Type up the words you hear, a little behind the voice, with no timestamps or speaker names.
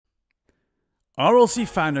RLC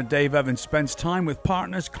founder Dave Evans spends time with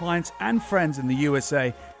partners, clients, and friends in the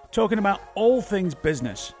USA talking about all things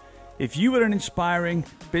business. If you are an inspiring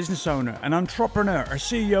business owner, an entrepreneur, a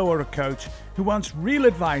CEO, or a coach who wants real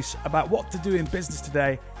advice about what to do in business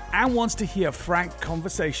today and wants to hear frank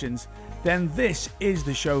conversations, then this is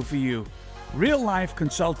the show for you. Real-life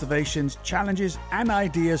consultations, challenges, and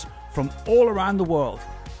ideas from all around the world.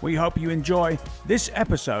 We hope you enjoy this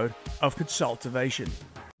episode of Consultivation.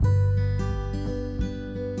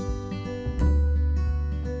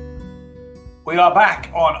 We are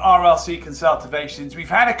back on RLC Consultivations. We've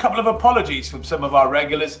had a couple of apologies from some of our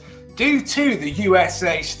regulars due to the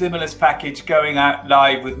USA stimulus package going out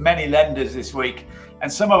live with many lenders this week,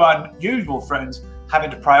 and some of our usual friends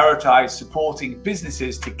having to prioritize supporting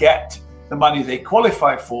businesses to get the money they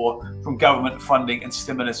qualify for from government funding and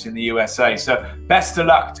stimulus in the USA. So best of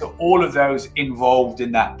luck to all of those involved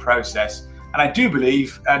in that process. And I do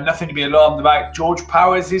believe, nothing to be alarmed about, George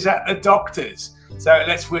Powers is at the doctor's. So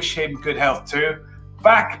let's wish him good health too.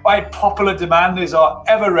 Back by popular demand is our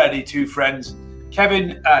ever ready two friends,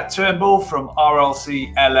 Kevin Turnbull from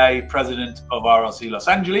RLC LA, president of RLC Los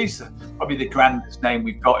Angeles, probably the grandest name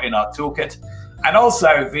we've got in our toolkit, and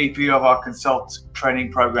also VP of our Consult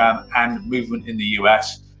training program and movement in the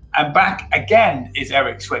US. And back again is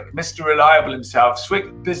Eric Swick, Mr. Reliable himself,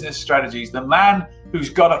 Swick Business Strategies, the man who's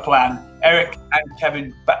got a plan. Eric and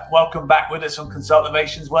Kevin, welcome back with us on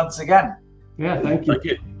Consultivations once again. Yeah, thank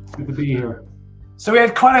you. Good to be here. So we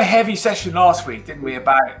had quite a heavy session last week, didn't we,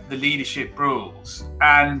 about the leadership rules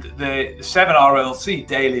and the 7 RLC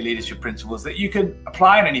daily leadership principles that you can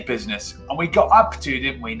apply in any business. And we got up to,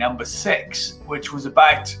 didn't we, number 6, which was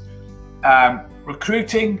about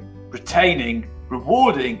recruiting, retaining,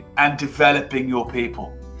 rewarding, and developing your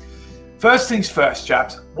people. First things first,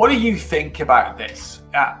 chaps, what do you think about this?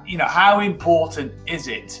 How important is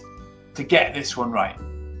it to get this one right?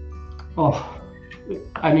 Oh,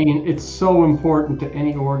 I mean, it's so important to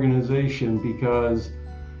any organization because,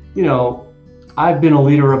 I've been a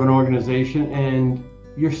leader of an organization and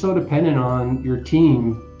you're so dependent on your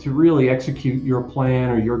team to really execute your plan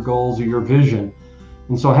or your goals or your vision.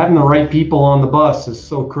 And so having the right people on the bus is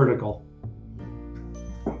so critical.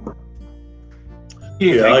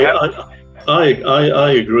 Yeah,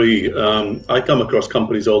 I agree. I come across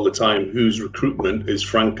companies all the time whose recruitment is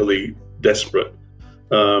frankly desperate.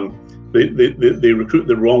 They recruit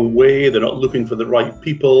the wrong way. They're not looking for the right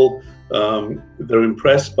people. They're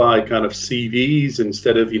impressed by kind of CVs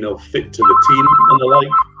instead of, fit to the team and the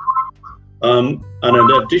like. And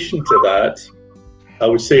in addition to that, I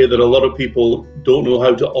would say that a lot of people don't know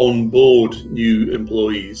how to onboard new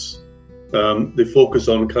employees. They focus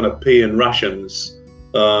on kind of pay and rations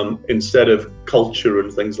instead of culture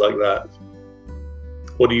and things like that.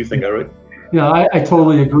 What do you think, Eric? Yeah, I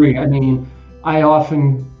totally agree. I mean, I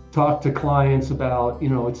often talk to clients about,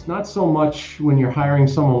 it's not so much when you're hiring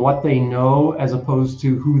someone what they know as opposed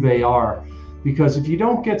to who they are. Because if you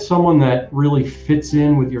don't get someone that really fits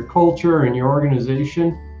in with your culture and your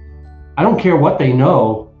organization, I don't care what they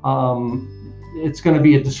know, it's going to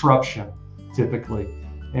be a disruption typically,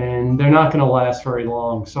 and they're not going to last very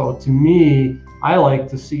long. So to me, I like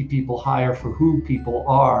to see people hire for who people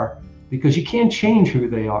are, because you can't change who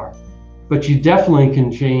they are. But you definitely can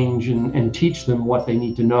change and teach them what they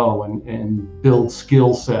need to know and build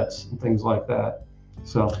skill sets and things like that.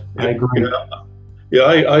 So I agree. Yeah,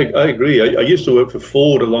 I agree. I used to work for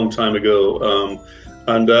Ford a long time ago,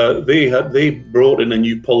 and they brought in a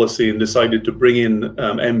new policy and decided to bring in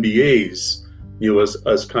MBAs,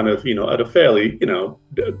 as kind of at a fairly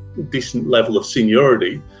decent level of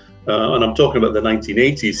seniority. And I'm talking about the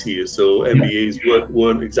 1980s here, so MBAs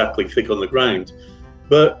weren't exactly thick on the ground,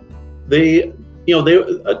 but you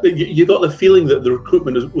got the feeling that the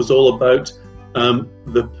recruitment was all about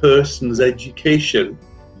the person's education,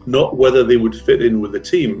 not whether they would fit in with the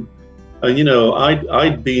team. And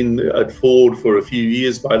I'd been at Ford for a few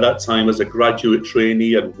years by that time as a graduate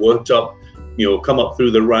trainee and worked up, come up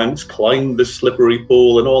through the ranks, climbed the slippery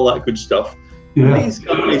pole and all that good stuff. Yeah. These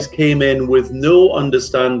companies came in with no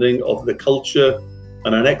understanding of the culture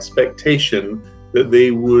and an expectation that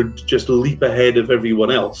they would just leap ahead of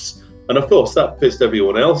everyone else. And of course, that pissed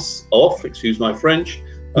everyone else off, excuse my French.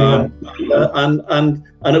 And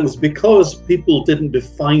it was because people didn't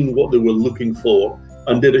define what they were looking for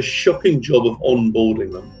and did a shocking job of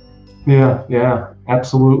onboarding them. Yeah,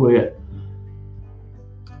 absolutely.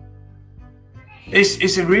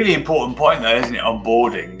 It's a really important point though, isn't it,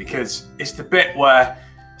 onboarding? Because it's the bit where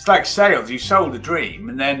it's like sales, you sold a dream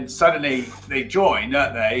and then suddenly they join,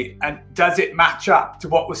 don't they? And does it match up to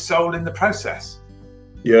what was sold in the process?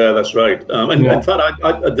 Yeah, that's right. And in fact,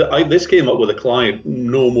 this came up with a client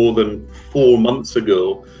no more than 4 months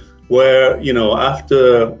ago, where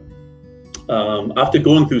after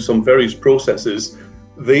going through some various processes,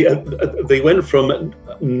 they went from a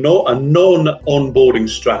non-onboarding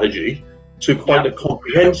strategy to quite a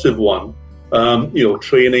comprehensive one.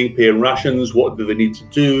 Training, pay and rations. What do they need to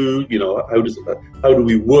do? How do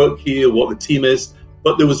we work here? What the team is.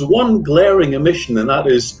 But there was one glaring omission, and that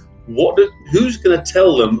is who's going to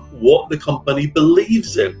tell them what the company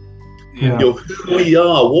believes in? Yeah. Who we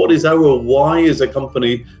are. What is our why as a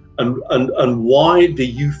company, and why do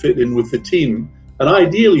you fit in with the team? And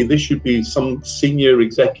ideally, this should be some senior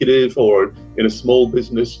executive, or in a small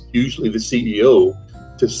business, usually the CEO,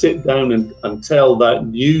 to sit down and tell that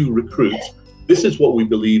new recruit, this is what we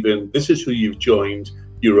believe in, this is who you've joined,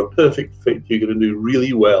 you're a perfect fit, you're going to do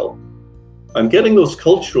really well. And getting those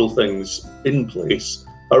cultural things in place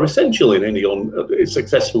are essential in any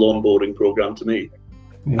successful onboarding program to me.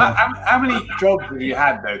 Yeah. How many jobs have you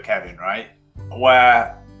had though, Kevin, right,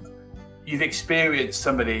 where you've experienced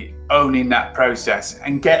somebody owning that process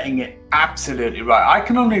and getting it absolutely right? I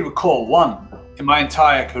can only recall one in my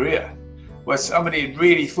entire career where somebody had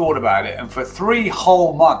really thought about it, and for 3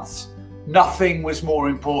 whole months, nothing was more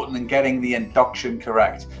important than getting the induction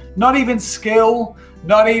correct. Not even skill,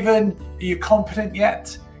 not even are you competent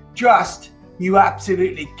yet, just you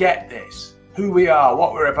absolutely get this, who we are,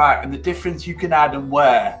 what we're about, and the difference you can add and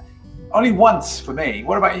where. Only once for me.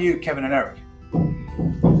 What about you, Kevin and Eric?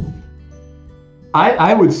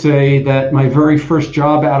 I would say that my very first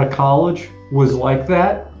job out of college was like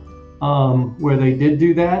that, where they did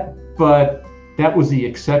do that, but that was the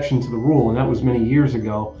exception to the rule, and that was many years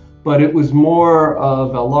ago. But it was more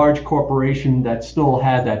of a large corporation that still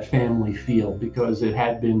had that family feel, because it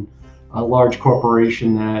had been a large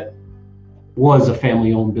corporation that was a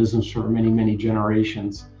family-owned business for many, many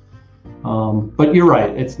generations. But you're right,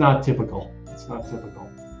 it's not typical. It's not typical.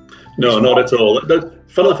 No, not at all.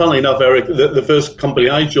 Funnily enough, Eric, the first company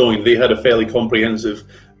I joined, they had a fairly comprehensive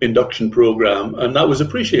induction program, and that was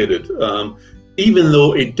appreciated, even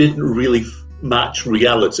though it didn't really match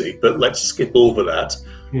reality. But let's skip over that.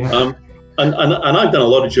 Yeah. And I've done a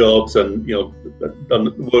lot of jobs, and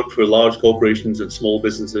worked for large corporations and small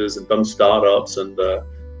businesses, and done startups and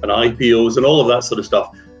IPOs and all of that sort of stuff.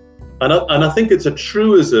 And I think it's a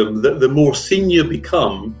truism that the more senior you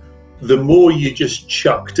become, the more you just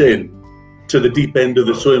chucked in to the deep end of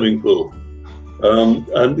the swimming pool.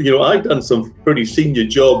 I've done some pretty senior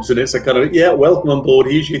jobs, and it's a kind of, welcome on board.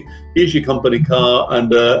 Here's your company car,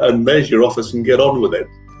 and there's your office, and get on with it.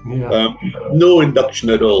 Yeah. No induction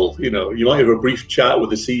at all. You might have a brief chat with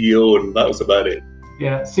the CEO, and that was about it.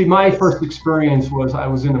 Yeah. See, my first experience was I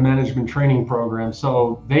was in a management training program,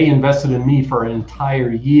 so they invested in me for an entire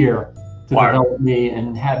year to develop me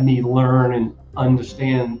and have me learn and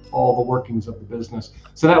understand all the workings of the business.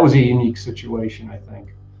 So that was a unique situation, I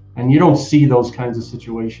think. And you don't see those kinds of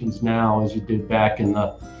situations now as you did back in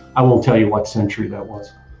I won't tell you what century that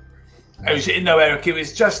was. No, Eric, it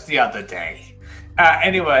was just the other day.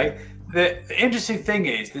 Anyway, the interesting thing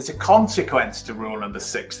is there's a consequence to rule number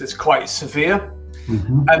 6 that's quite severe.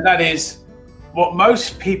 Mm-hmm. And that is what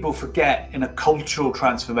most people forget in a cultural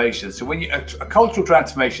transformation. So when a cultural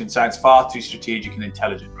transformation sounds far too strategic and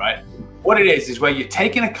intelligent, right? What it is where you're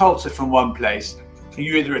taking a culture from one place and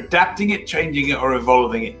you're either adapting it, changing it, or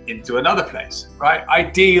evolving it into another place, right?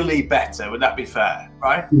 Ideally better, would that be fair,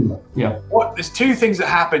 right? Yeah. There's 2 things that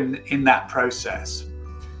happen in that process.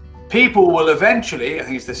 People will eventually, I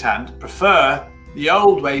think it's this hand, prefer the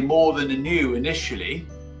old way more than the new initially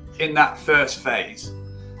in that first phase.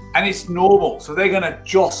 And it's normal. So they're going to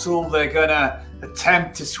jostle, they're going to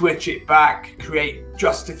attempt to switch it back, create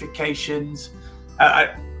justifications.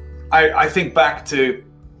 I think back to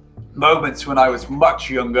moments when I was much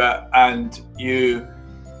younger, and you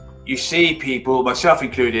see people, myself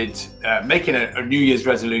included, making a New Year's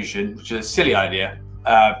resolution, which is a silly idea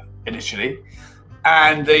initially,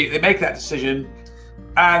 and they make that decision,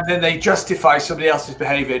 and then they justify somebody else's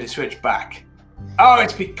behavior to switch back. Oh,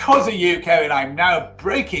 it's because of you, Kevin, I'm now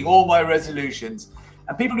breaking all my resolutions.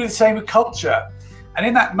 And people do the same with culture. And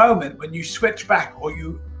in that moment, when you switch back, or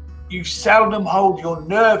you seldom hold your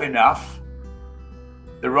nerve enough,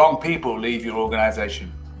 the wrong people leave your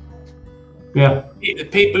organization. Yeah. The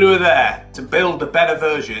people who are there to build a better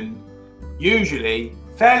version, usually,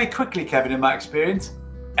 fairly quickly, Kevin, in my experience,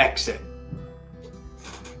 exit.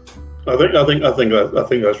 I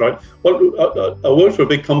think that's right. Well, I worked for a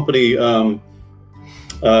big company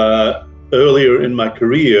earlier in my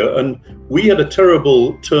career, and we had a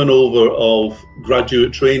terrible turnover of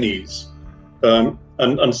graduate trainees. And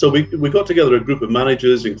And so we got together a group of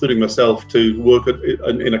managers, including myself, to work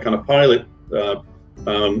in a kind of pilot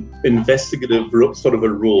investigative sort of a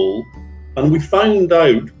role. And we found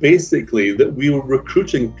out basically that we were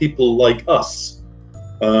recruiting people like us.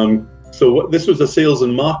 So this was a sales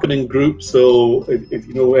and marketing group. So if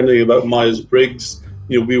you know anything about Myers-Briggs,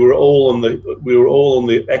 we were all on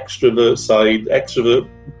the extrovert side,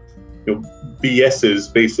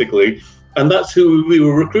 BSs basically, and that's who we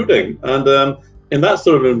were recruiting. And in that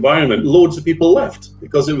sort of environment, loads of people left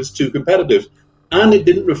because it was too competitive, and it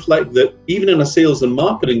didn't reflect that even in a sales and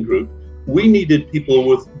marketing group, we needed people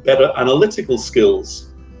with better analytical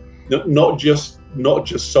skills, not just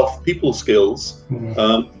soft people skills.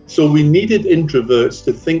 So we needed introverts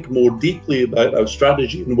to think more deeply about our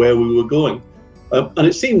strategy and where we were going. And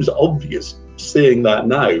it seems obvious saying that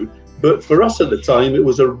now, but for us at the time, it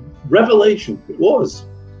was a revelation. It was.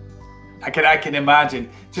 I can imagine.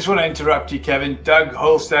 Just want to interrupt you, Kevin. Doug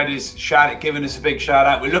Holstead is giving us a big shout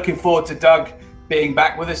out. We're looking forward to Doug being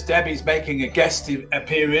back with us. Debbie's making a guest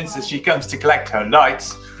appearance as she comes to collect her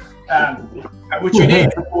lights, which you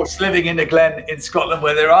need, of course, living in a glen in Scotland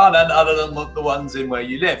where there are none other than the ones in where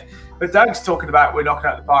you live. But Doug's talking about we're knocking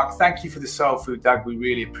out the park. Thank you for the soul food, Doug. We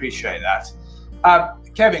really appreciate that.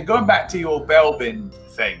 Kevin, going back to your Belbin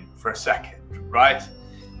thing for a second, right?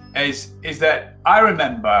 Is that I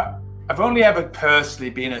remember I've only ever personally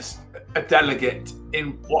been a delegate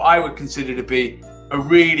in what I would consider to be a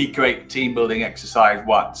really great team building exercise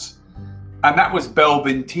once. And that was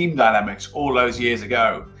Belbin Team Dynamics all those years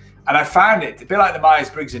ago. And I found it a bit like the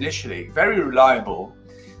Myers-Briggs initially, very reliable,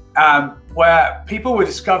 where people were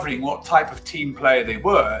discovering what type of team player they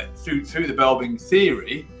were through the Belbin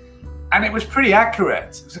theory. And it was pretty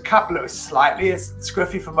accurate. It was a couple that was slightly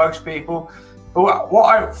scruffy for most people. But what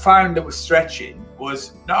I found that was stretching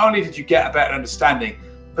was not only did you get a better understanding,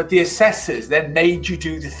 but the assessors then made you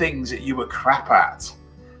do the things that you were crap at.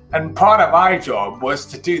 And part of my job was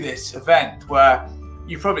to do this event where,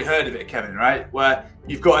 you've probably heard of it, Kevin, right? Where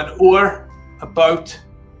you've got an oar, a boat,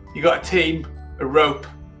 you got a team, a rope,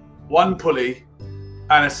 one pulley,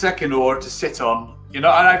 and a second oar to sit on. You're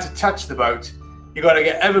not allowed to touch the boat. You got to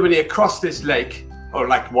get everybody across this lake, or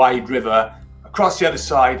like wide river, across the other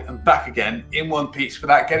side and back again in one piece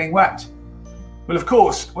without getting wet. Well, of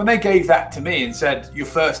course, when they gave that to me and said, your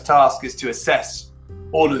first task is to assess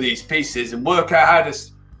all of these pieces and work out how to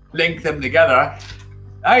link them together,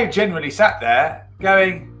 I generally sat there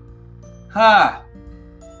going,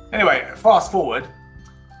 Anyway, fast forward,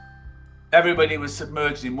 everybody was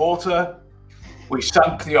submerged in water. We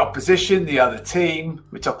sunk the opposition, the other team,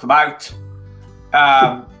 we took them out.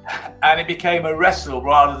 And it became a wrestle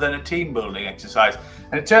rather than a team building exercise.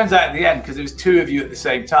 And it turns out at the end, because there was two of you at the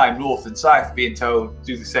same time, north and south, being told to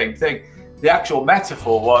do the same thing, the actual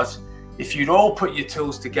metaphor was, if you'd all put your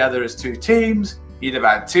tools together as two teams, you'd have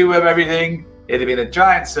had two of everything, it'd have been a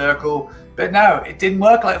giant circle. But no, it didn't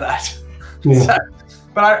work like that. Yeah.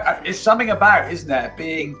 It's something about, isn't there,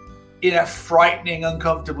 being in a frightening,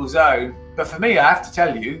 uncomfortable zone. But for me, I have to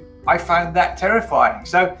tell you, I found that terrifying.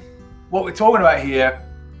 So what we're talking about here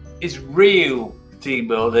is real team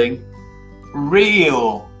building,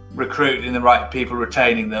 real recruiting the right people,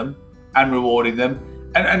 retaining them and rewarding them.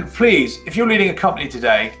 And please, if you're leading a company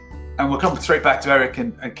today, and we'll come straight back to Eric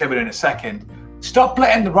and Kevin in a second, stop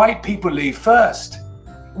letting the right people leave first.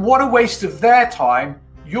 What a waste of their time,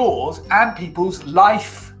 yours and people's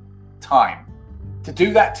lifetime, to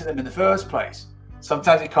do that to them in the first place.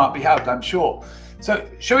 Sometimes it can't be helped, I'm sure. So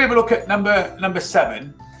shall we have a look at number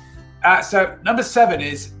 7? So number 7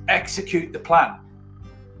 is execute the plan.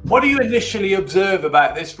 What do you initially observe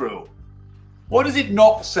about this rule? What does it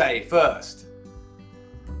not say first?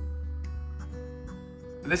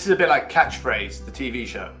 And this is a bit like Catchphrase, the TV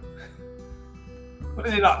show. What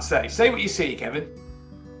does it not say? Say what you see, Kevin.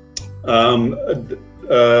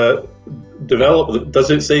 Develop. Does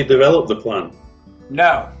it say develop the plan?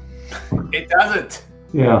 No, it doesn't.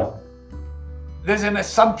 Yeah. There's an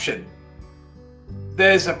assumption.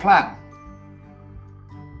 There's a plan.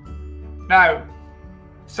 Now,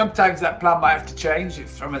 sometimes that plan might have to change.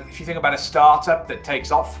 If you think about a startup that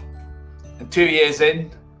takes off, and 2 years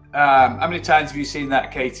in, how many times have you seen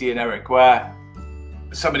that, Katie and Eric, where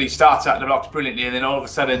somebody starts out the blocks brilliantly and then all of a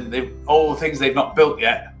sudden all the things they've not built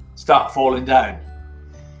yet start falling down?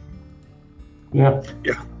 Yeah.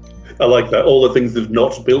 Yeah. I like that. All the things they've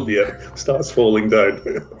not built yet starts falling down.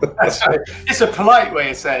 That's right. It's a polite way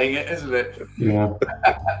of saying it, isn't it? Yeah.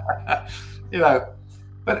 You know,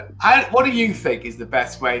 but what do you think is the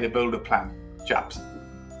best way to build a plan, chaps?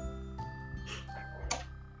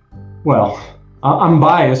 Well, I'm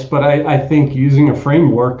biased, but I think using a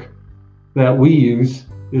framework that we use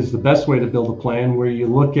is the best way to build a plan, where you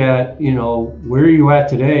look at, where are you at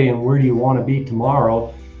today and where do you want to be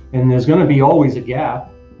tomorrow? And there's going to be always a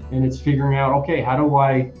gap, and it's figuring out, okay, how do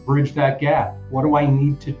I bridge that gap? What do I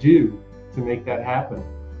need to do to make that happen?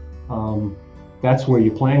 That's where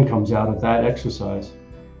your plan comes out of that exercise.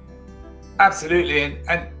 Absolutely. And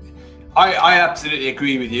I absolutely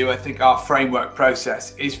agree with you. I think our framework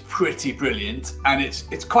process is pretty brilliant, and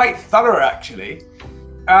it's quite thorough, actually.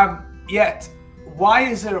 Yet, why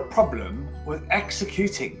is there a problem with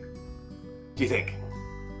executing, do you think?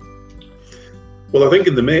 Well, I think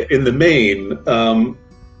in the main,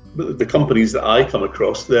 the companies that I come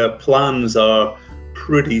across, their plans are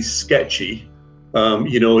pretty sketchy.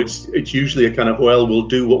 It's usually a kind of, well, we'll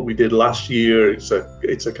do what we did last year. It's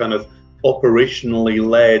a kind of operationally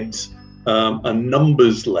led and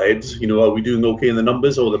numbers led. Are we doing okay in the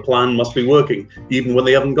numbers, or the plan must be working even when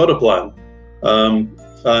they haven't got a plan? And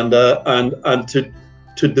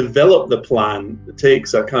to develop the plan, it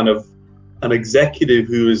takes a kind of an executive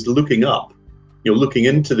who is looking up, looking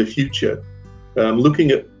into the future,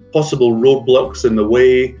 looking at possible roadblocks in the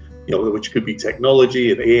way, which could be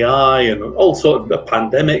technology and AI and all sorts of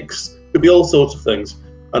pandemics, could be all sorts of things,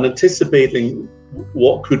 and anticipating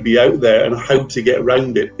what could be out there and how to get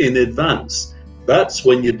around it in advance. That's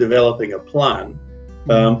when you're developing a plan,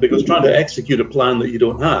 because trying to execute a plan that you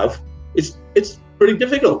don't have, it's pretty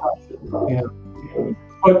difficult. Yeah.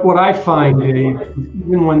 But what I find, Dave,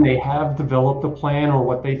 even when they have developed a plan or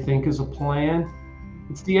what they think is a plan,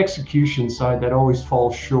 it's the execution side that always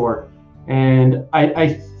falls short. And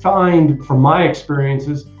I find from my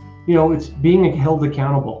experiences, it's being held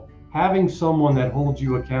accountable, having someone that holds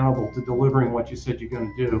you accountable to delivering what you said you're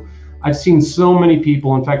going to do. I've seen so many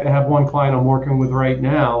people. In fact, I have one client I'm working with right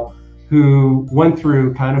now who went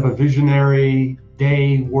through kind of a visionary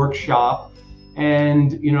day workshop,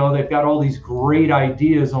 and they've got all these great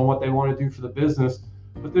ideas on what they want to do for the business,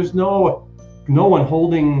 but there's no one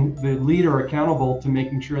holding the leader accountable to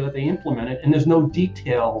making sure that they implement it, and there's no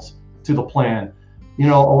details to the plan. A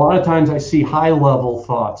lot of times I see high level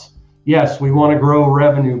thoughts. Yes, we want to grow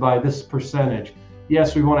revenue by this percentage.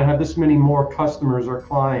 Yes, we want to have this many more customers or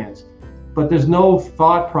clients, but there's no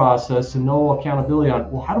thought process and no accountability on,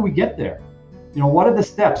 well, how do we get there? What are the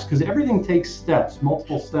steps? Because everything takes steps,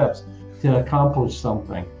 multiple steps to accomplish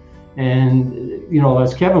something. And,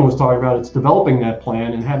 as Kevin was talking about, it's developing that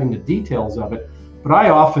plan and having the details of it. But I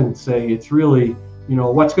often say it's really,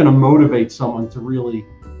 what's going to motivate someone to really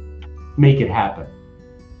make it happen.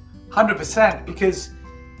 100%, because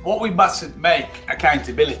what we mustn't make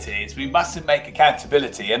accountability is we mustn't make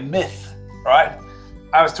accountability a myth, right?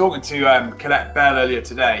 I was talking to Colette Bell earlier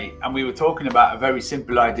today, and we were talking about a very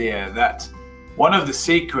simple idea that one of the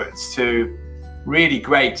secrets to really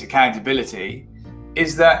great accountability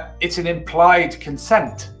is that it's an implied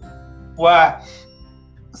consent, where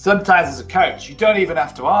sometimes as a coach, you don't even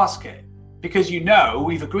have to ask it because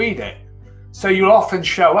we've agreed it. So you'll often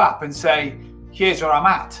show up and say, here's where I'm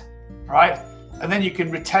at, right? And then you can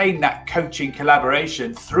retain that coaching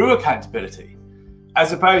collaboration through accountability,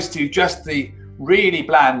 as opposed to just the really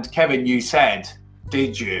bland, Kevin, you said,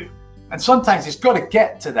 did you? And sometimes it's got to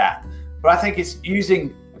get to that. But I think it's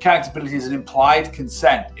using accountability as an implied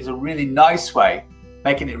consent is a really nice way,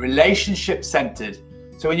 making it relationship centered.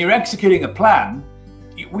 So when you're executing a plan,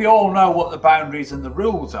 we all know what the boundaries and the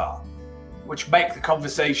rules are, which make the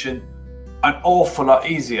conversation an awful lot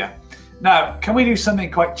easier. Now, can we do something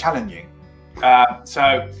quite challenging?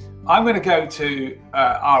 So I'm going to go to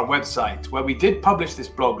our website where we did publish this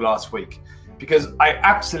blog last week, because I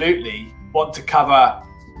absolutely want to cover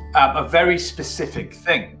a very specific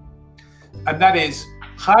thing. And that is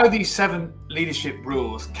how these 7 leadership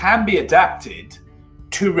rules can be adapted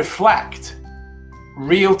to reflect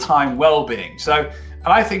real-time well-being. And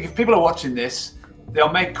I think if people are watching this,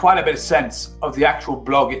 they'll make quite a bit of sense of the actual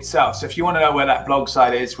blog itself. So if you want to know where that blog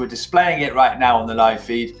site is, we're displaying it right now on the live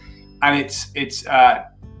feed, and it's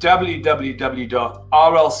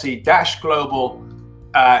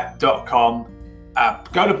www.rlc-global.com.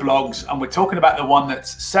 Go to blogs, and we're talking about the one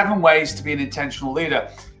that's 7 ways to be an intentional leader.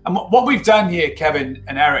 And what we've done here, Kevin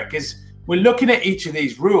and Eric, is we're looking at each of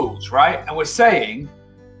these rules, right? And we're saying,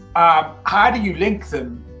 how do you link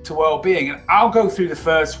them to well-being? And I'll go through the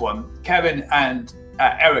first one. Kevin and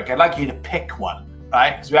Eric, I'd like you to pick one,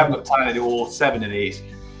 right? Because we haven't got time to do all 7 of these.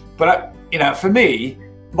 But, for me,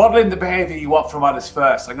 modeling the behavior you want from others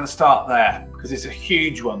first, I'm going to start there because it's a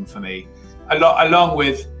huge one for me, along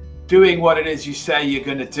with doing what it is you say you're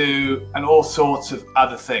going to do and all sorts of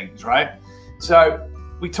other things, right? So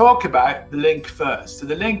we talk about the link first. So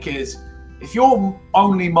the link is, if you're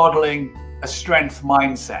only modeling a strength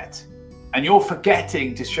mindset, and you're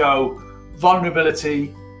forgetting to show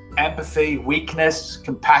vulnerability, empathy, weakness,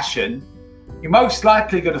 compassion, you're most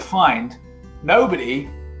likely going to find nobody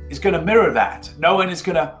is going to mirror that. No one is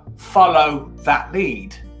going to follow that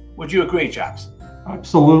lead. Would you agree, chaps?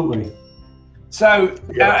 Absolutely. So,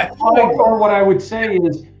 or what I would say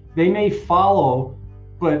is they may follow,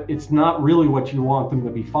 but it's not really what you want them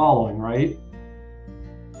to be following, right?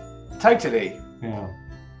 Totally. Yeah.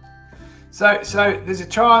 So there's a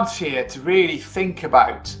chance here to really think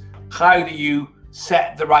about how do you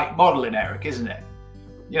set the right model in, Eric, isn't it?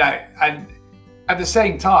 You know, and at the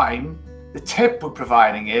same time, the tip we're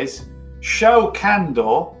providing is show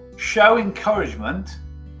candor, show encouragement,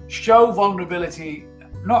 show vulnerability.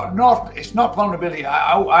 It's not vulnerability.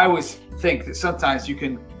 I always think that sometimes you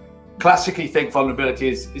can classically think vulnerability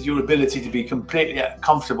is your ability to be completely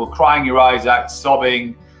comfortable, crying your eyes out,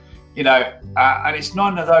 sobbing, you know, and it's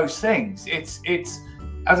none of those things. It's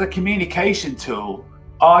as a communication tool,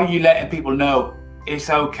 are you letting people know it's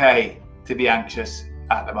okay to be anxious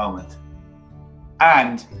at the moment?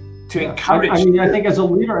 And to encourage. I mean, I think as a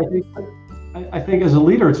leader, I think as a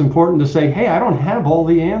leader, it's important to say, hey, I don't have all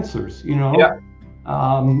the answers, you know. Yeah.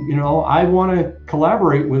 You know, I want to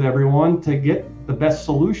collaborate with everyone to get the best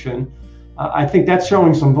solution. I think that's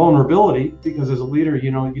showing some vulnerability, because as a leader,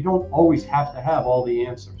 you know, you don't always have to have all the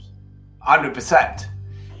answers. 100%.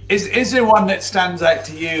 Is there one that stands out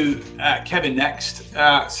to you, Kevin, next?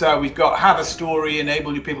 So we've got have a story,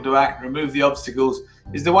 enable your people to act, remove the obstacles.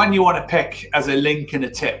 Is there one you want to pick as a link and a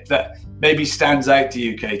tip that maybe stands out to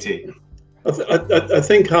you, KT? I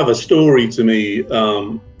think have a story to me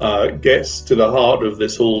gets to the heart of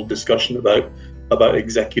this whole discussion about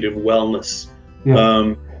executive wellness.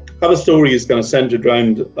 Yeah. Have a story is kind of centered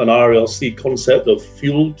around an RLC concept of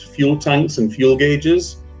fuel tanks and fuel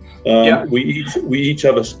gauges. We each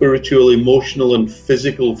have a spiritual, emotional, and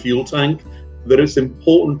physical fuel tank that it's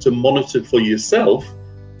important to monitor for yourself,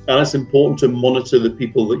 and it's important to monitor the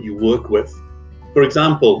people that you work with. For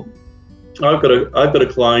example, I've got a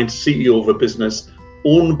client, CEO of a business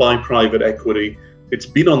owned by private equity. It's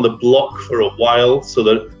been on the block for a while, so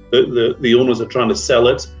that the owners are trying to sell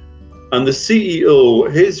it. And the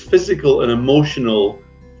CEO, his physical and emotional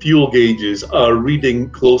fuel gauges are reading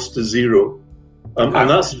close to zero. And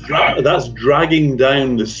that's dragging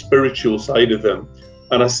down the spiritual side of him.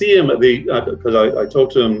 And I see him because I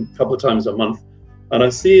talk to him a couple of times a month, and I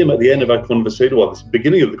see him at the end of our conversation, well, it's the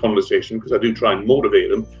beginning of the conversation, because I do try and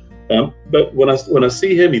motivate him. But when I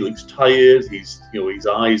see him, he looks tired. His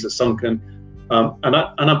eyes are sunken, and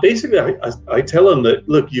I basically tell him that,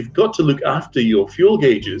 look, you've got to look after your fuel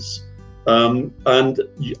gauges, and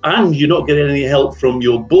you're not getting any help from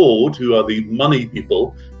your board, who are the money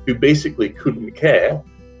people, who basically couldn't care.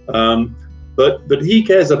 But he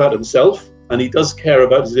cares about himself, and he does care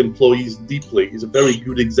about his employees deeply. He's a very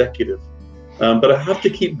good executive, but I have to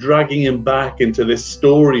keep dragging him back into this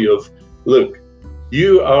story of, look,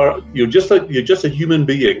 you're just a human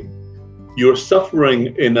being. You're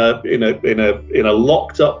suffering in a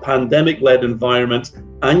locked up pandemic-led environment,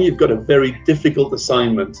 and you've got a very difficult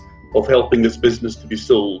assignment of helping this business to be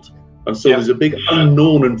sold. And so there's a big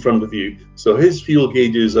unknown in front of you. So his fuel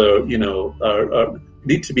gauges are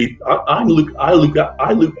need to be. I look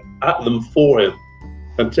at them for him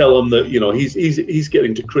and tell him that he's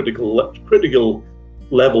getting to critical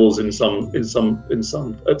levels at some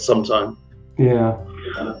time. Yeah.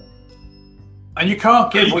 And you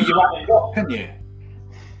can't give what you haven't got, can you?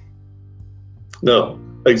 No,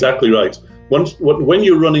 exactly right. When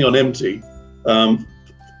you're running on empty,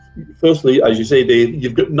 firstly, as you say, Dave,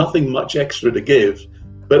 you've got nothing much extra to give,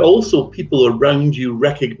 but also people around you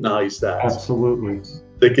recognize that. Absolutely.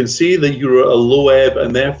 They can see that you're a low ebb,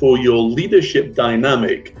 and therefore your leadership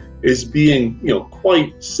dynamic is being,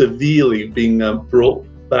 quite severely being brought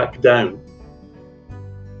back down.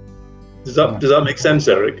 Does that make sense,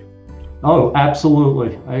 Eric? Oh,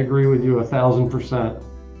 absolutely. I agree with you 1,000%.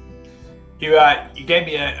 You gave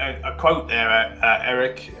me a quote there,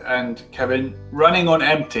 Eric and Kevin. Running on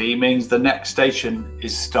empty means the next station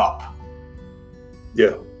is stop.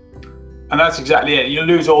 Yeah. And that's exactly it. You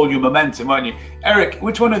lose all your momentum, won't you? Eric,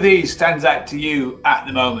 which one of these stands out to you at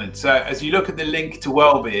the moment? So as you look at the link to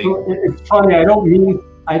well-being. It's funny, I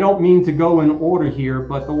don't mean to go in order here,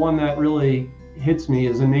 but the one that really hits me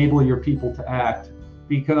is enable your people to act.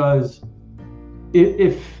 Because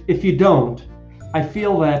if you don't, I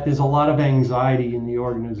feel that there's a lot of anxiety in the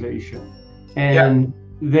organization, and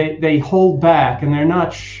they hold back, and they're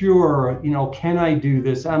not sure, can I do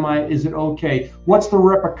this? Is it okay? What's the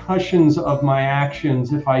repercussions of my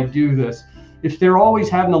actions if I do this? If they're always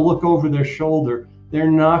having to look over their shoulder, they're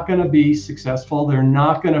not going to be successful. They're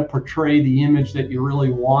not going to portray the image that you really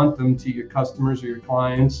want them to your customers or your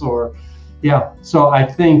clients. Or, yeah. So I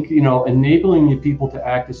think, enabling your people to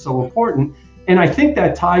act is so important. And I think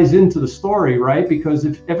that ties into the story, right? Because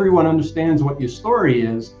if everyone understands what your story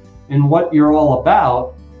is and what you're all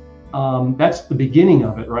about, that's the beginning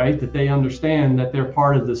of it, right? That they understand that they're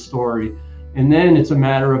part of this story. And then it's a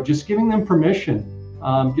matter of just giving them permission,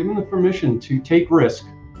 to take risk,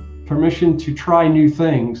 permission to try new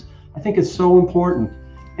things. I think it's so important.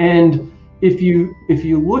 And if you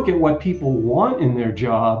look at what people want in their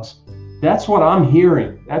jobs, that's what I'm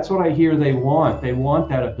hearing. That's what I hear they want. They want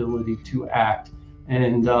that ability to act.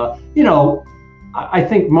 And, I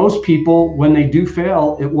think most people, when they do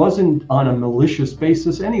fail, it wasn't on a malicious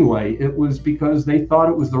basis anyway. It was because they thought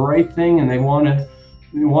it was the right thing and they wanted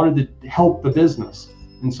to help the business.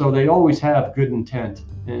 And so they always have good intent,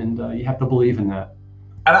 and you have to believe in that.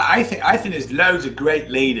 And I think there's loads of great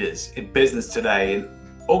leaders in business today, in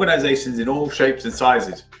organizations in all shapes and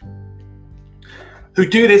sizes, who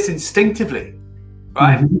do this instinctively,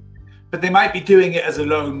 right? Mm-hmm. But they might be doing it as a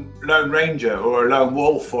lone ranger or a lone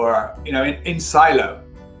wolf, or in silo,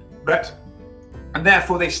 right? And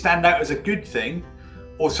therefore they stand out as a good thing,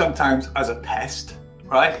 or sometimes as a pest,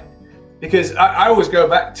 right? Because I always go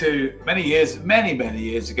back to many years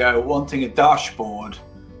ago, wanting a dashboard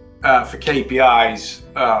for KPIs.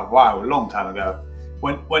 Wow, a long time ago,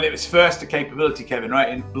 when it was first a capability, Kevin, right,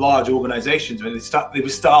 in large organizations, when they were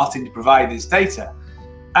starting to provide this data.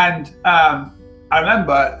 And I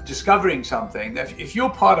remember discovering something, that if you're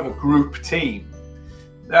part of a group team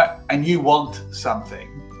and you want something,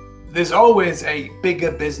 there's always a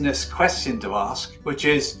bigger business question to ask, which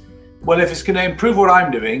is, well, if it's going to improve what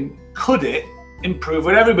I'm doing, could it improve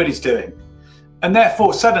what everybody's doing? And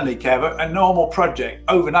therefore, suddenly, Kevin, a normal project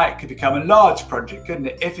overnight could become a large project, couldn't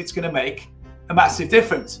it? If it's going to make a massive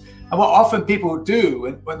difference. And what often people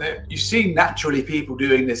do, when you see naturally people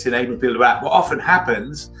doing this, enabling people to act, what often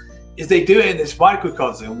happens is they do it in this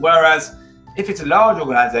microcosm. Whereas if it's a large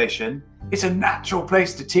organization, it's a natural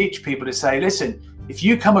place to teach people to say, listen, if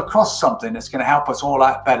you come across something that's going to help us all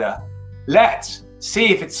out better, let's see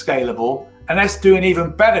if it's scalable, and let's do an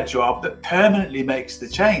even better job that permanently makes the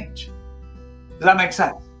change. Does that make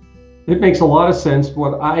sense? It makes a lot of sense.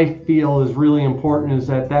 What I feel is really important is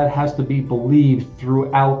that has to be believed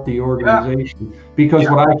throughout the organization. Yeah. Because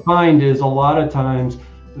what I find is a lot of times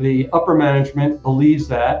the upper management believes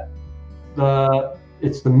that.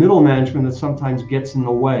 It's the middle management that sometimes gets in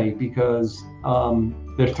the way because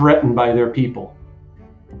they're threatened by their people.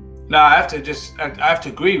 No, I have to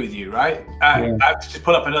agree with you, right? I have to just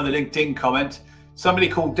pull up another LinkedIn comment. Somebody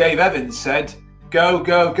called Dave Evans said, "Go,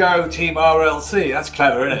 go, go, Team RLC." That's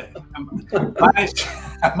clever, isn't it?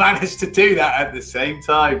 I managed to do that at the same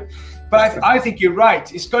time. But I think you're right.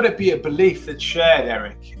 It's got to be a belief that's shared,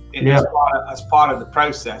 Eric, as part of the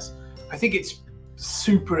process. I think it's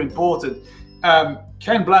super important.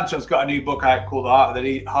 Ken Blanchard's got a new book out called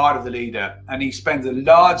The Heart of the Leader, and he spends a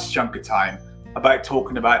large chunk of time about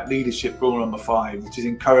talking about leadership rule number 5, which is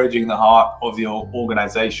encouraging the heart of the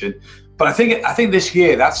organization. But I think this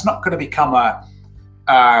year that's not going to become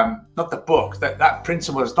not the book, that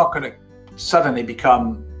principle is not going to suddenly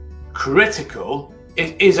become critical.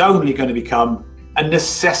 It is only going to become a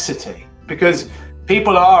necessity, because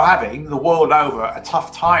people are having, the world over, a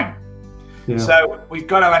tough time. Yeah. So we've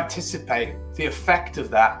got to anticipate the effect of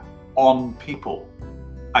that on people,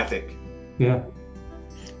 I think. Yeah.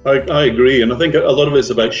 I agree, and I think a lot of it's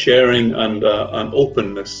about sharing and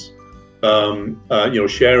openness.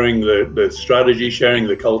 Sharing the strategy, sharing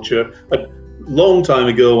the culture. A long time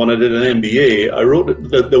ago, when I did an MBA, I wrote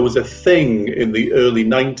that there was a thing in the early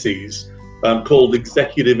 90s called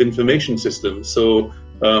executive information systems. So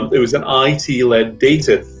it was an IT-led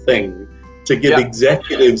data thing to give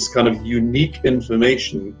executives kind of unique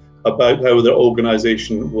information about how their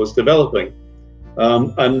organization was developing.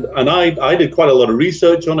 And I did quite a lot of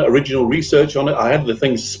research on it, original research on it. I had the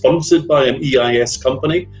thing sponsored by an EIS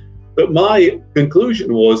company, but my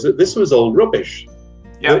conclusion was that this was all rubbish.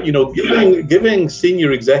 Yeah. That, giving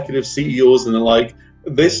senior executives, CEOs and the like,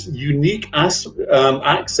 this unique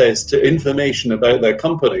access to information about their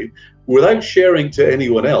company without sharing to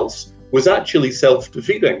anyone else was actually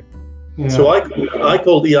self-defeating. Yeah. So I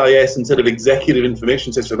called EIS instead of executive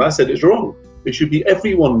information system. I said it's wrong. It should be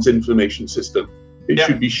everyone's information system. It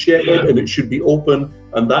should be shared and it should be open,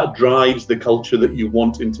 and that drives the culture that you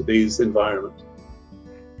want in today's environment.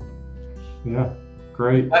 Yeah,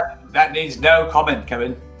 great. That needs no comment,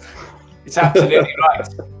 Kevin. It's absolutely right.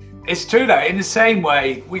 It's true that in the same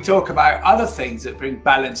way we talk about other things that bring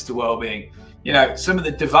balance to well-being. some of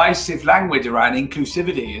the divisive language around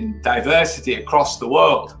inclusivity and diversity across the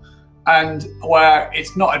world, and where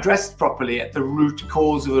it's not addressed properly at the root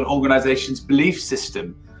cause of an organization's belief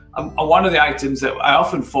system. And one of the items that I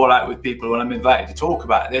often fall out with people when I'm invited to talk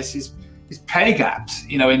about this is pay gaps,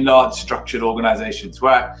 in large structured organizations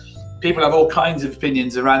where people have all kinds of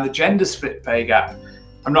opinions around the gender split pay gap.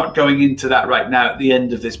 I'm not going into that right now at the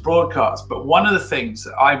end of this broadcast, but one of the things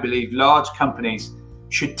that I believe large companies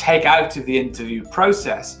should take out of the interview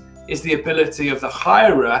process is the ability of the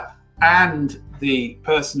hirer and the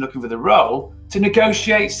person looking for the role to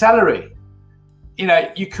negotiate salary.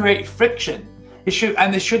 You create friction.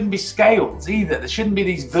 And there shouldn't be scales either. There shouldn't be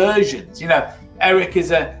these versions. Eric is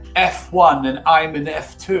a F1 and I'm an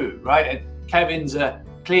F2, right? And Kevin's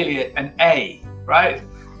clearly an A, right?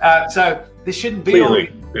 So there shouldn't be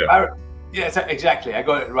clearly, exactly. I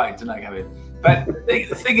got it right, didn't I, Kevin? But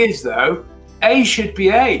the thing is, though, A should be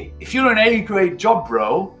A. If you're an A grade job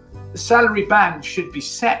role, the salary band should be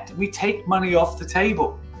set. We take money off the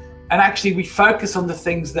table. And actually, we focus on the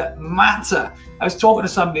things that matter. I was talking to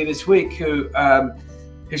somebody this week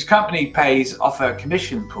whose company pays off a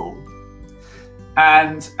commission pool.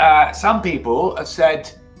 And some people have said,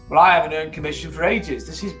 well, I haven't earned commission for ages.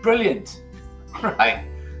 This is brilliant, right?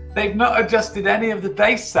 They've not adjusted any of the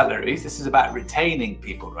base salaries. This is about retaining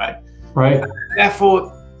people, right? Right.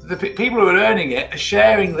 Therefore, the people who are earning it are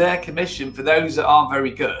sharing their commission for those that aren't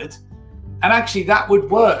very good. And actually that would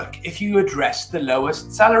work if you addressed the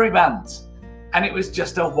lowest salary bands and it was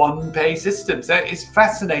just a one pay system. So it's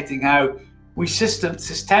fascinating how we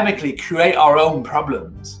systemically create our own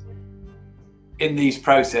problems in these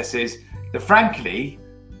processes that frankly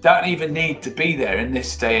don't even need to be there in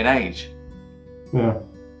this day and age. Yeah.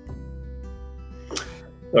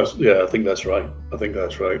 I think that's right. I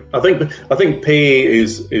think pay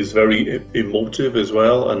is very emotive as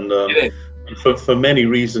well, and for many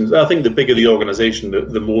reasons. I think the bigger the organization,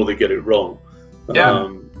 the more they get it wrong.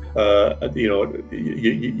 Yeah.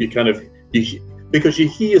 You kind of because you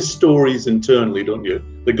hear stories internally, don't you?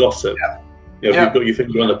 The gossip. You've got your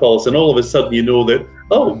finger on the pulse, and all of a sudden you know that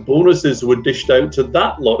bonuses were dished out to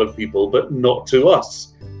that lot of people, but not to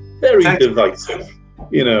us. Very divisive.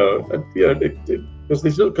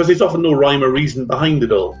 Because there's often no rhyme or reason behind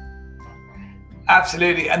it all.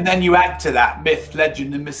 Absolutely, and then you add to that myth,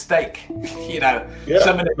 legend, and mistake.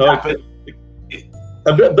 Some of it happened.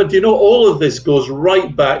 But all of this goes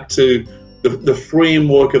right back to the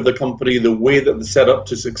framework of the company, the way that they're set up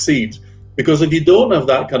to succeed. Because if you don't have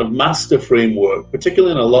that kind of master framework,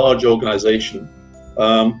 particularly in a large organization,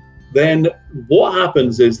 then what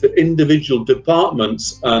happens is that individual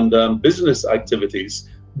departments and business activities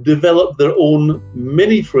develop their own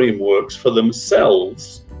mini frameworks for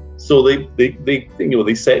themselves. So they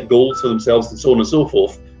set goals for themselves and so on and so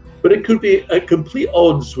forth. But it could be at complete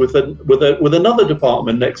odds with another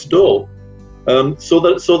department next door. So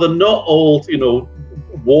they're not all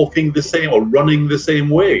walking the same or running the same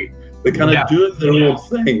way. They're kind of doing their own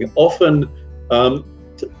thing, often at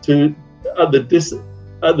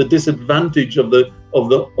the disadvantage of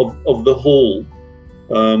the whole.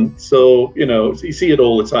 So you see it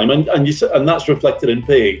all the time, and that's reflected in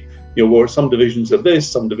pay. Where some divisions of this,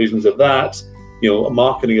 some divisions of that.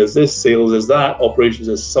 Marketing is this, sales is that, operations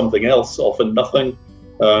is something else, often nothing,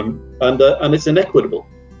 and it's inequitable.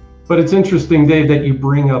 But it's interesting, Dave, that you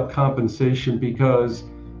bring up compensation because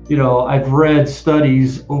I've read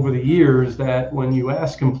studies over the years that when you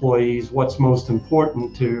ask employees what's most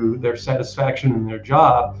important to their satisfaction in their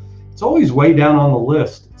job, it's always way down on the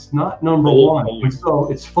list. It's not number one. And so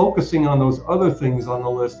it's focusing on those other things on the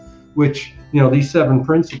list, which, these 7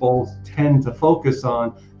 principles tend to focus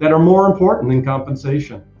on that are more important than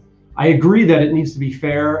compensation. I agree that it needs to be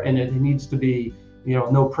fair and it needs to be,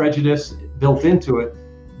 no prejudice built into it,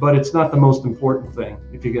 but it's not the most important thing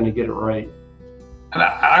if you're going to get it right. And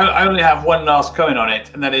I only have one last comment on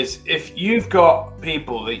it, and that is, if you've got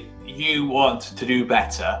people that you want to do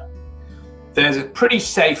better, there's a pretty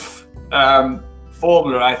safe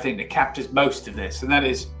formula, I think, that captures most of this, and that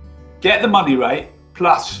is get the money right,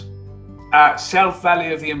 plus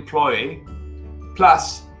self-value of the employee,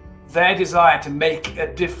 plus their desire to make a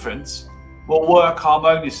difference will work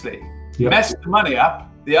harmoniously. Yep. Mess the money up,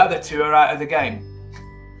 the other two are out of the game.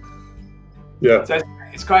 Yeah. So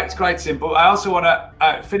it's quite simple. I also want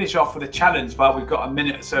to finish off with a challenge while we've got a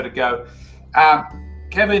minute or so to go.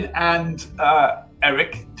 Kevin and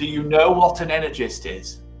Eric, do you know what an energist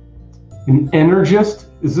is? An energist?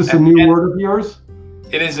 Is this a new word of yours?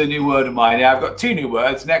 It is a new word of mine. Yeah, I've got 2 new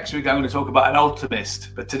words. Next week I'm going to talk about an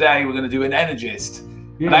ultimist, but today we're going to do an energist.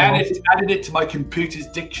 And I added it to my computer's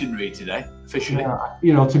dictionary today, officially.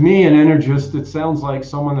 Yeah, to me, an energist, it sounds like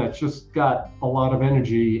someone that's just got a lot of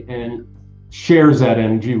energy and shares that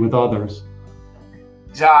energy with others.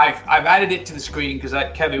 So I've added it to the screen because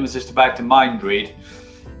Kevin was just about to mind read.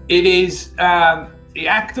 It is the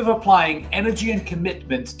act of applying energy and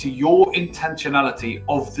commitment to your intentionality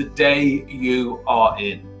of the day you are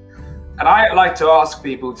in. And I like to ask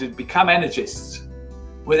people to become energists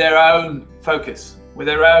with their own focus, with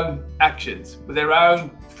their own actions, with their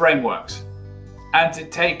own frameworks, and to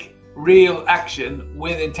take real action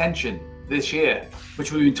with intention this year,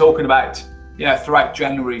 which we've been talking about, throughout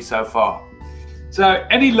January so far. So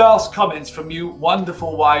any last comments from you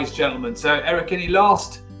wonderful, wise gentlemen? So Eric, any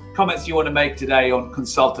last comments you want to make today on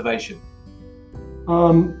Consultivation?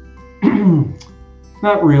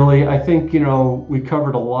 Not really. I think, we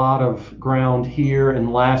covered a lot of ground here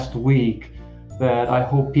and last week that I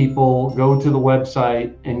hope people go to the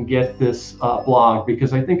website and get this blog,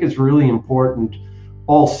 because I think it's really important,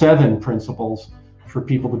 all 7 principles for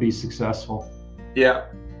people to be successful. Yeah.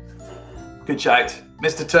 Good shout.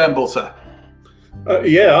 Mr. Turnbull, sir.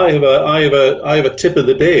 I have a tip of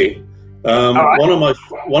the day. Right.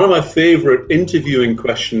 One of my favorite interviewing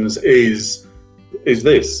questions is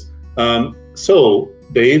this. So,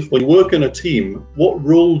 Dave, when you work in a team, what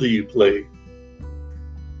role do you play?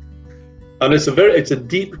 And it's a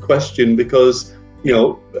deep question, because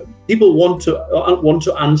people want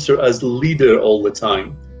to answer as leader all the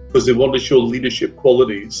time because they want to show leadership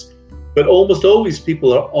qualities. But almost always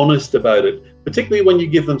people are honest about it, particularly when you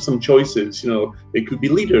give them some choices. It could be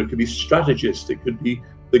leader, it could be strategist, it could be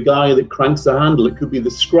the guy that cranks the handle, it could be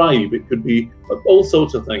the scribe, it could be all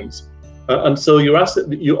sorts of things. And so you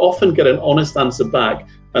often get an honest answer back,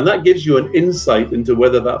 and that gives you an insight into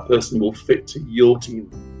whether that person will fit to your team.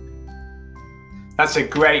 That's a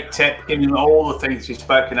great tip, given all the things we've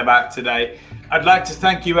spoken about today. I'd like to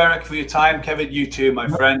thank you, Eric, for your time. Kevin, you too, my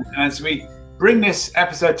friend. And as we bring this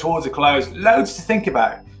episode towards a close, loads to think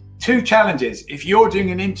about. 2 challenges. If you're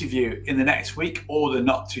doing an interview in the next week or the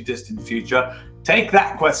not too distant future, take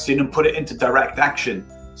that question and put it into direct action.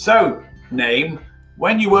 So, name,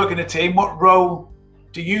 when you work in a team, what role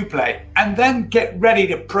do you play? And then get ready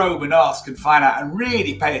to probe and ask and find out, and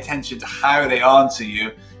really pay attention to how they answer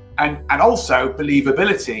you, and also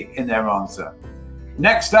believability in their answer.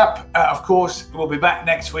 Next up, of course, we'll be back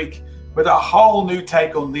next week with a whole new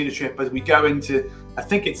take on leadership as we go into, I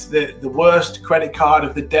think it's the worst credit card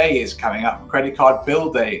of the day is coming up. Credit card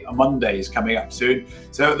bill day on Monday is coming up soon.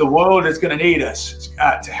 So the world is going to need us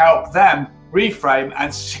to help them reframe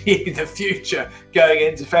and see the future going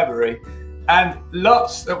into February. And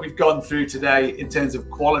lots that we've gone through today in terms of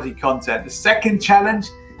quality content. The second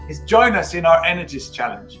challenge is join us in our Energist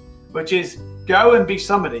Challenge, which is go and be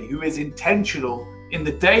somebody who is intentional in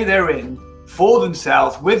the day they're in, for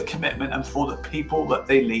themselves, with commitment, and for the people that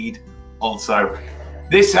they lead also.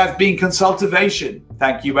 This has been Consultivation.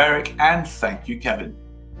 Thank you, Eric, and thank you, Kevin.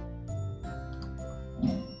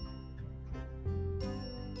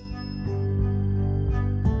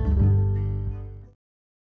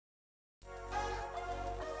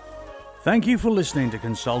 Thank you for listening to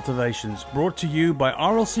Consultivations, brought to you by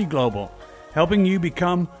RLC Global, helping you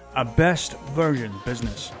become a best version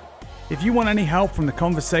business. If you want any help from the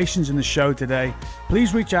conversations in the show today,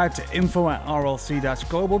 please reach out to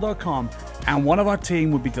info@rlc-global.com and one of our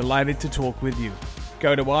team would be delighted to talk with you.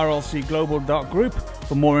 Go to rlcglobal.group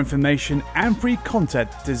for more information and free content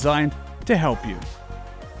designed to help you.